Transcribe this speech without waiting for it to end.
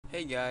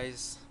Hey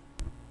guys,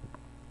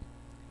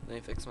 let me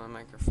fix my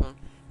microphone.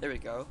 There we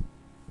go.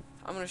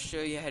 I'm going to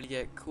show you how to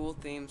get cool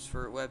themes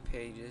for web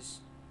pages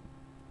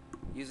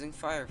using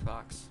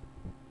Firefox.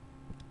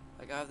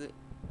 Like I have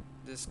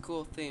this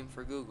cool theme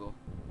for Google,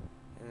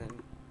 and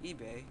then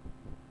eBay.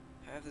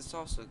 I have this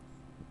also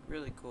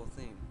really cool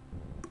theme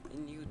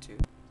in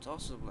YouTube. It's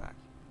also black.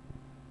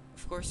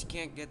 Of course, you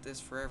can't get this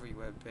for every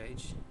web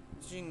page,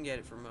 but you can get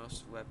it for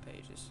most web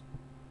pages.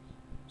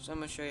 So I'm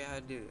going to show you how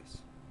to do this.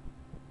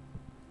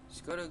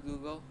 Just go to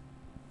Google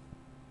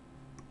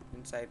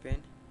and type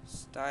in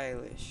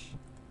stylish,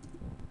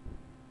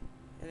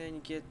 and then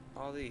you get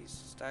all these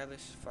stylish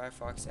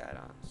Firefox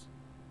add-ons.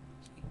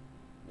 See?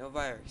 No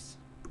virus.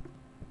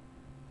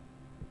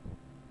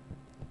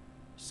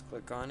 Just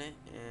click on it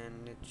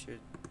and it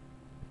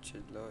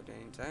should load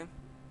anytime.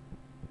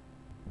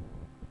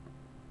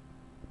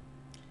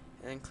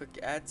 And then click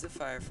add to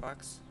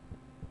Firefox.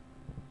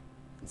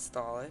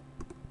 Install it.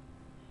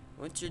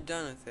 Once you're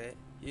done with it,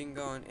 you can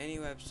go on any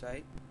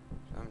website.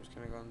 So I'm just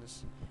gonna go on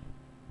this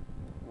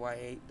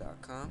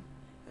y8.com,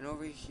 and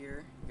over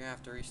here you're gonna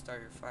have to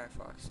restart your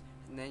Firefox,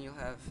 and then you'll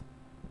have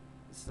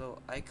this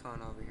little icon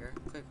over here.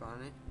 Click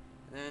on it,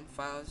 and then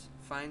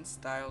find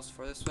styles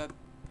for this web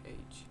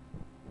page.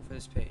 For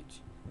this page,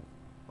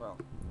 well,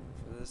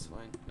 for this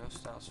one, no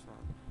styles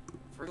found.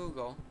 For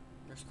Google,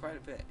 there's quite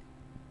a bit.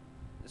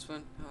 This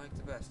one I like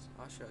the best.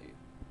 I'll show you.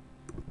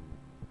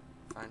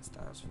 Find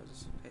styles for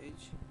this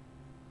page.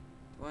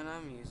 The one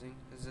I'm using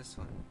is this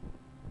one.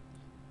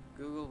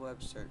 Google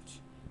Web Search.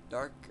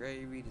 Dark gray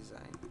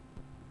redesign.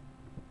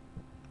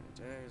 Right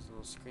there's a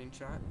little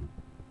screenshot.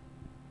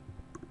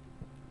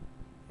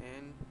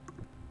 And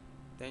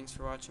thanks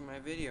for watching my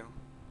video.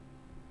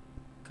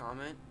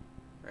 Comment,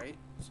 rate,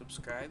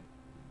 subscribe.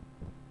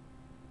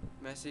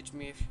 Message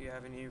me if you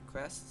have any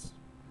requests.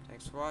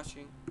 Thanks for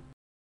watching.